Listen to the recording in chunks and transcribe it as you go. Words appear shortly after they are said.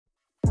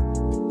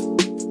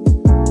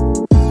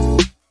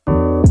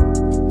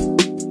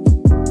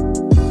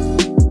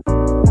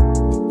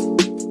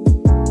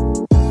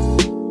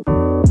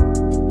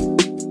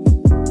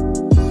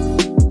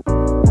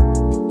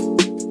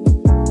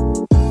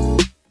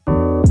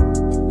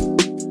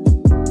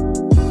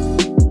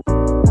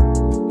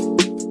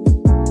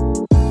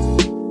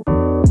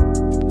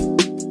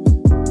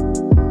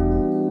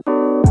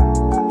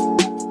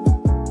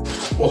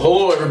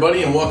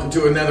everybody, and welcome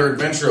to another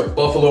adventure of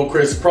Buffalo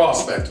Chris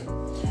Prospecting.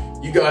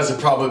 You guys have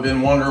probably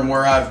been wondering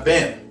where I've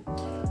been.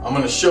 I'm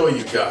going to show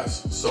you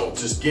guys, so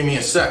just give me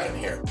a second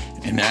here.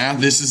 And now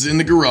this is in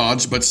the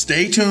garage, but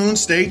stay tuned,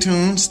 stay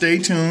tuned, stay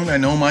tuned. I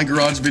know my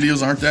garage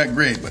videos aren't that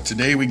great, but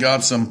today we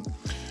got some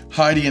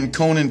Heidi and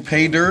Conan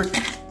pay dirt.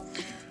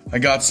 I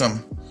got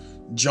some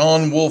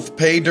John Wolf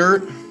pay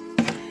dirt,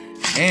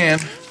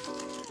 and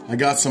I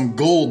got some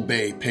Gold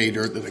Bay pay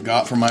dirt that I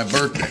got for my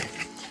birthday.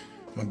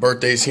 My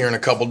birthday's here in a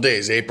couple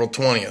days, April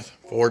 20th,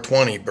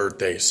 420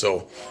 birthday.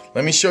 So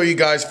let me show you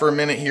guys for a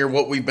minute here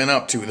what we've been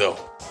up to though.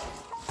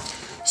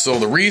 So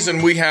the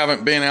reason we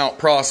haven't been out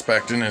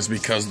prospecting is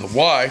because the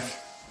wife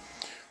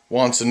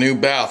wants a new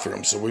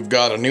bathroom. So we've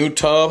got a new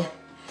tub.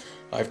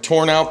 I've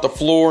torn out the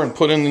floor and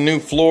put in the new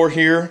floor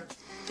here.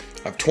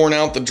 I've torn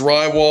out the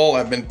drywall.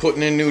 I've been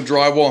putting in new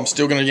drywall. I'm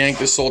still gonna yank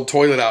this old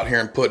toilet out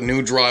here and put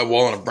new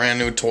drywall in a brand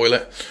new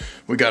toilet.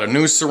 We got a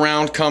new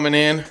surround coming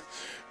in.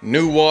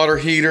 New water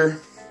heater.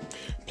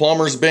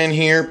 Plumber's been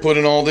here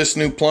putting all this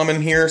new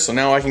plumbing here, so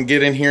now I can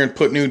get in here and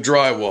put new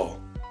drywall.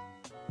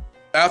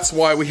 That's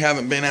why we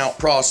haven't been out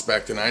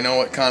prospecting. I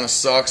know it kind of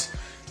sucks.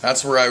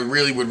 That's where I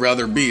really would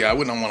rather be. I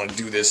wouldn't want to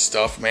do this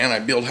stuff, man. I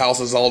build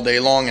houses all day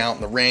long out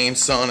in the rain,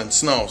 sun, and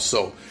snow.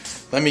 So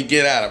let me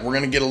get at it. We're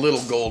going to get a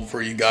little gold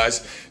for you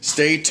guys.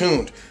 Stay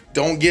tuned.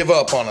 Don't give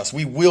up on us.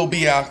 We will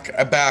be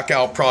back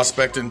out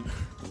prospecting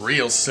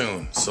real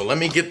soon. So let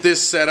me get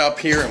this set up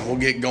here and we'll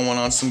get going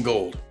on some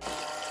gold.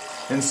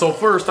 And so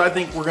first, I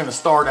think we're gonna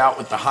start out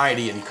with the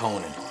Heidi and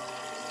Conan.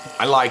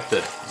 I like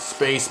the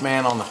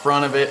spaceman on the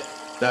front of it.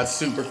 That's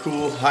super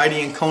cool.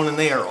 Heidi and Conan,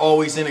 they are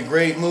always in a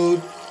great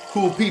mood.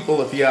 Cool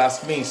people if you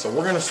ask me. So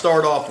we're gonna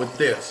start off with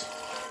this.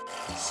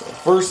 So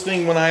first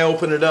thing when I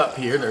open it up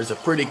here, there's a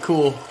pretty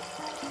cool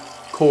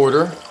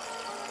quarter.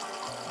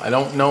 I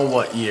don't know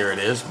what year it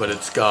is, but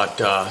it's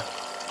got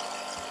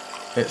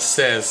it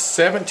says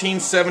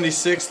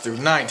 1776 through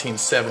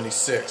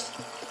 1976.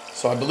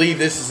 So I believe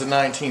this is a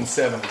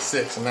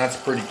 1976, and that's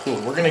pretty cool.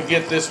 We're gonna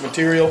get this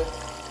material.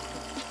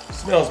 It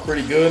smells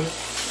pretty good.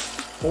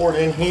 Pour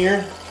it in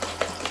here.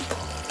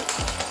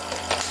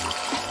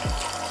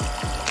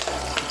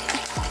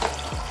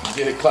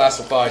 Get it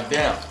classified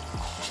down.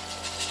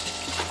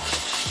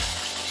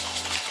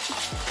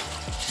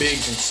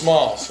 Bigs and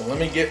smalls. So let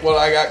me get what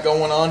I got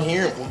going on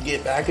here, and we'll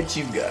get back at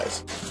you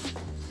guys.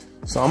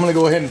 So I'm gonna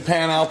go ahead and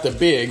pan out the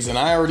bigs, and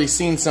I already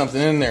seen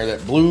something in there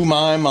that blew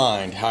my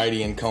mind,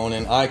 Heidi and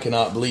Conan. I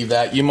cannot believe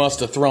that. You must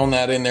have thrown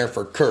that in there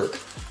for Kirk.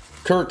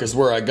 Kirk is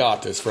where I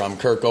got this from.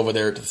 Kirk over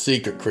there at the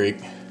Secret Creek.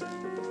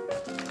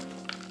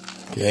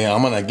 Okay,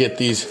 I'm gonna get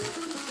these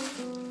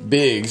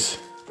bigs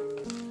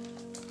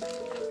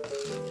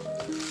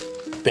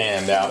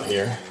banned out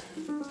here.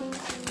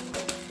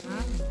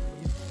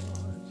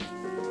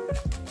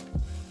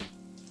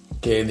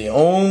 Okay, the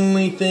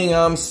only thing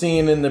I'm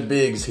seeing in the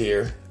bigs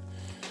here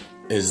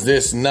is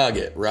this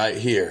nugget right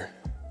here.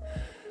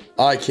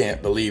 I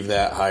can't believe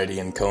that, Heidi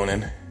and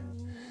Conan.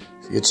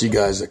 Get you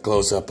guys a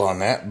close up on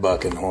that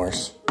bucking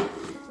horse.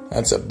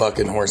 That's a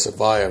bucking horse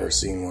if I ever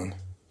seen one.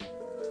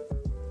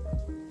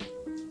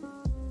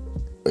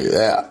 Look at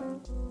that.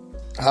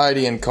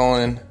 Heidi and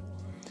Conan.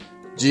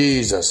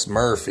 Jesus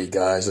Murphy,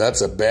 guys.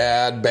 That's a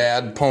bad,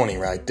 bad pony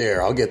right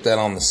there. I'll get that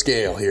on the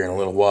scale here in a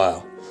little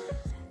while.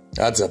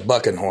 That's a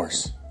bucking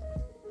horse.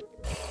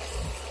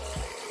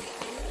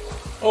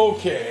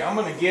 Okay, I'm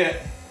gonna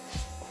get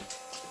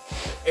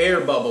air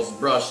bubbles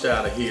brushed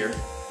out of here.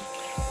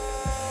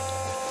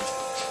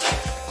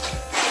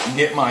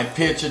 Get my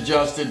pitch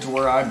adjusted to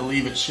where I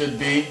believe it should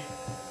be.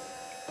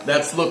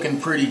 That's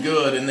looking pretty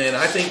good. And then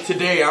I think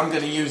today I'm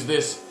gonna use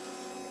this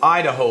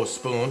Idaho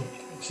spoon.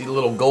 See the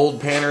little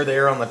gold panner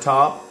there on the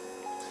top?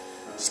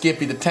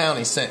 Skippy the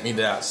Townie sent me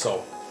that,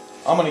 so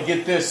I'm gonna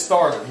get this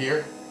started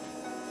here.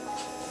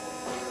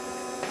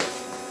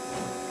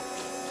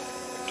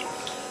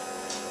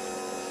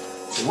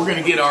 We're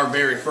gonna get our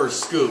very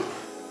first scoop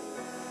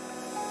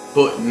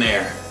put in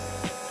there.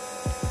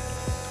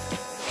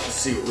 Let's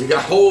see what we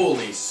got.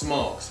 Holy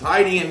smokes.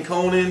 Heidi and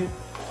Conan,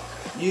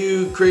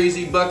 you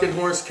crazy bucking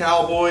horse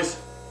cowboys.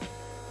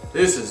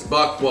 This is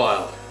buck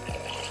wild.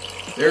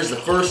 There's the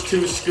first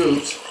two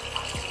scoops.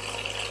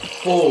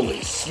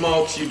 Holy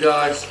smokes, you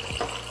guys.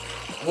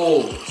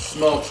 Holy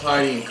smokes,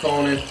 Heidi and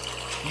Conan.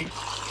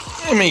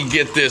 Let me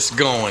get this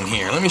going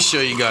here. Let me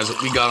show you guys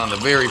what we got on the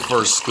very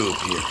first scoop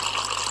here.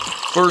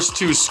 First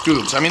two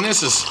scoops. I mean,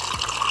 this is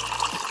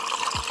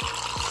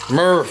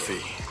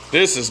Murphy.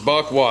 This is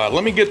buck wild.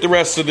 Let me get the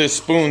rest of this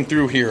spoon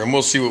through here and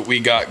we'll see what we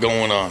got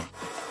going on.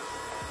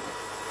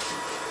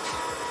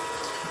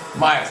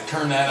 Might have to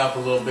turn that up a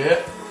little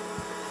bit.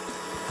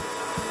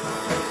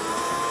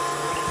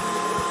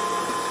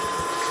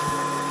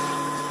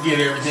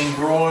 Get everything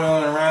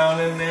broiling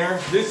around in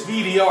there. This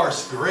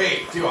VDR's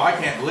great too. I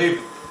can't believe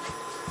it.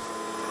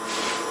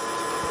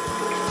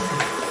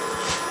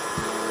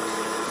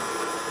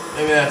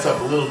 Maybe that's up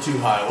a little too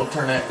high. We'll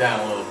turn that down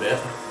a little bit.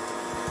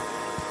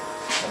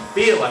 I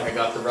feel like I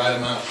got the right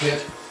amount of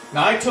pitch.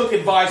 Now I took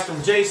advice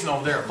from Jason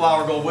over there at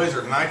Flower Gold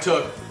Wizard, and I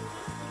took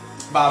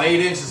about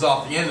 8 inches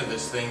off the end of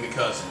this thing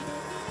because,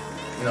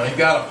 you know, you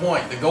got a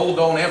point. The gold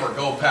don't ever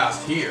go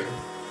past here.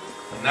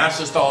 And that's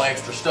just all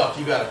extra stuff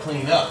you got to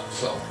clean up.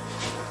 So,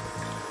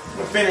 I'm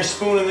going to finish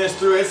spooning this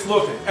through. It's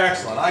looking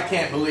excellent. I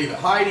can't believe it.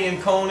 Heidi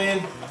and Conan,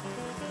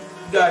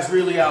 you guys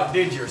really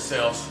outdid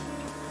yourselves.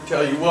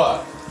 Tell you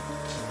what.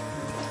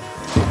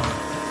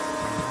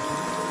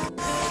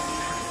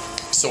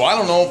 So I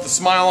don't know if the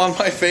smile on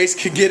my face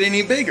could get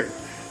any bigger.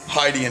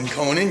 Heidi and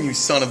Conan, you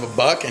son of a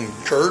buck, and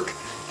Kirk,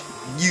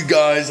 you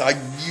guys,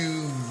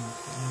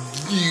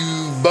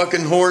 you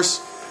bucking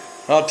horse.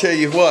 I'll tell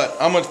you what,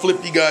 I'm gonna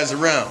flip you guys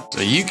around. So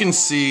you can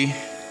see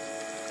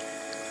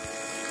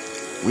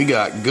we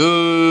got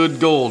good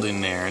gold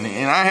in there, and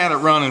I had it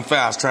running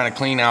fast trying to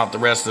clean out the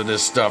rest of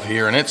this stuff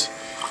here, and it's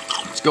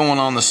going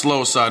on the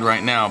slow side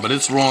right now, but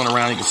it's rolling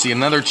around. You can see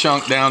another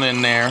chunk down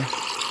in there.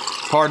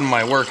 Pardon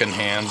my working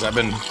hands. I've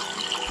been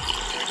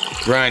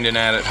grinding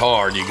at it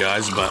hard, you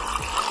guys, but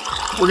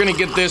we're gonna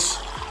get this.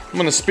 I'm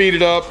gonna speed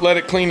it up, let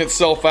it clean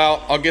itself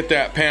out. I'll get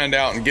that panned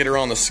out and get her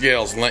on the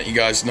scales and let you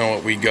guys know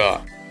what we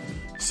got.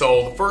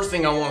 So the first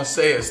thing I want to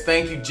say is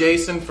thank you,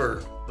 Jason,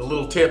 for the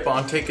little tip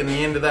on taking the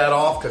end of that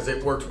off, because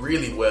it worked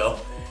really well.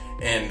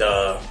 And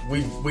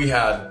we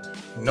had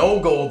no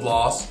gold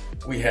loss.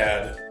 We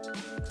had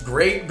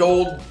great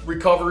gold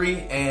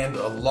recovery and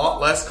a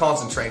lot less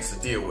concentrates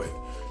to deal with.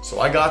 So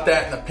I got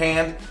that in the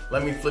pan.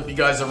 Let me flip you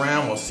guys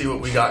around. We'll see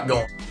what we got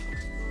going.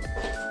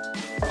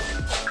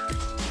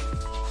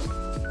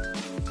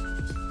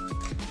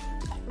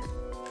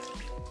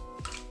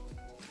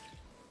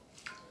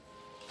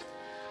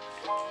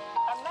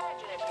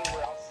 Imagine, if you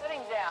will, sitting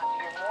down to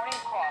your morning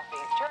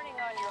coffee, turning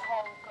on your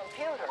home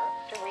computer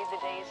to read the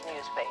day's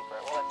newspaper.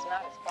 Well, it's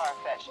not as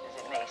far-fetched as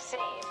it may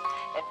seem.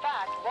 In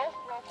fact, both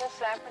local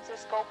San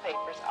Francisco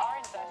papers are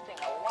investing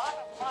a lot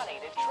of money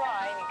to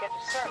try and get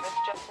a service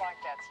just like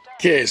that stuff.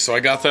 Okay, so I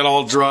got that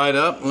all dried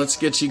up. Let's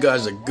get you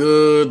guys a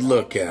good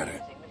look at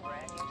it.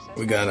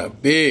 We got a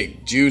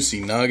big,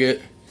 juicy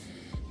nugget.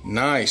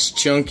 Nice,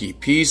 chunky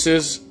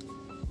pieces.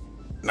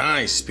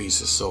 Nice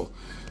pieces. So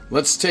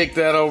let's take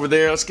that over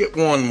there. Let's get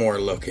one more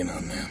look in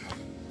on them.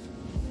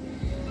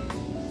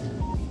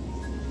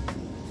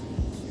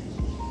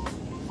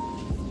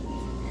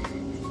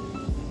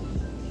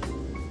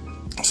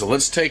 So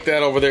let's take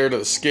that over there to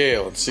the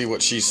scale and see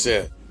what she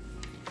said.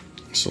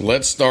 So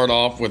let's start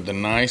off with the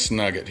nice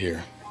nugget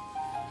here.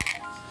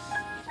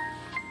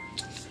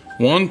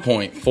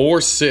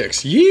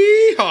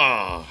 1.46.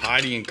 Yeehaw!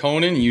 Heidi and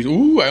Conan,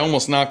 ooh, I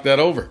almost knocked that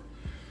over.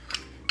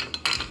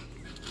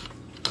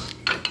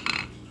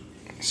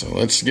 So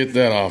let's get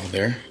that off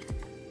there.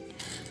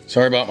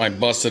 Sorry about my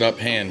busted up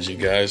hands, you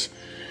guys.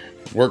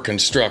 Work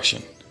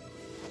construction.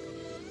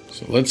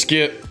 So let's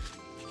get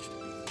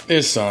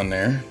this on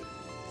there.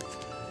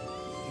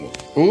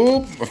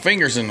 Oop, my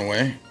finger's in the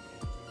way.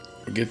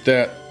 Get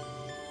that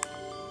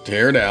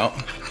teared out.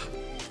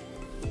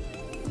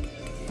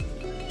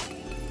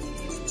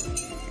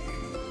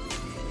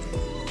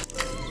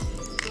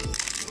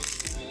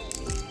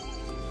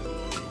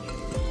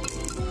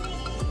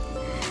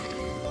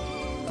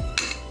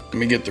 Let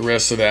me get the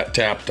rest of that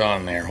tapped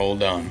on there.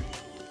 Hold on.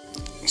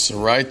 So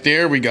right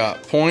there we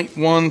got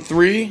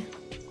 0.13.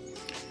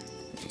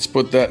 Let's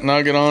put that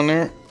nugget on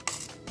there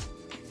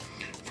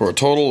for a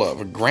total of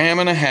 1.5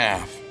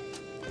 grams.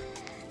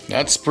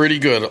 That's pretty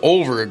good,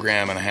 over 1.5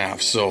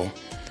 grams, so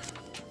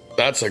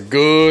that's a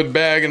good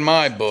bag in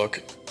my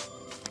book.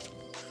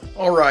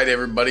 Alright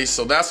everybody,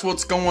 so that's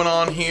what's going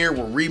on here.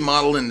 We're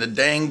remodeling the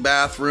dang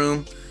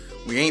bathroom.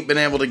 We ain't been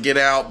able to get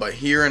out, but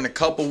here in a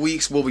couple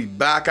weeks we'll be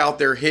back out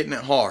there hitting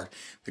it hard.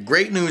 The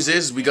great news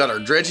is we got our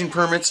dredging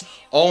permits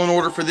all in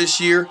order for this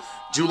year.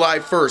 July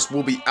 1st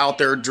we'll be out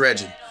there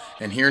dredging.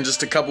 And here in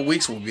just a couple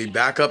weeks we'll be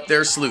back up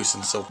there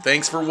sluicing. So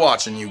thanks for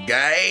watching, you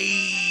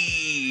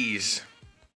guys.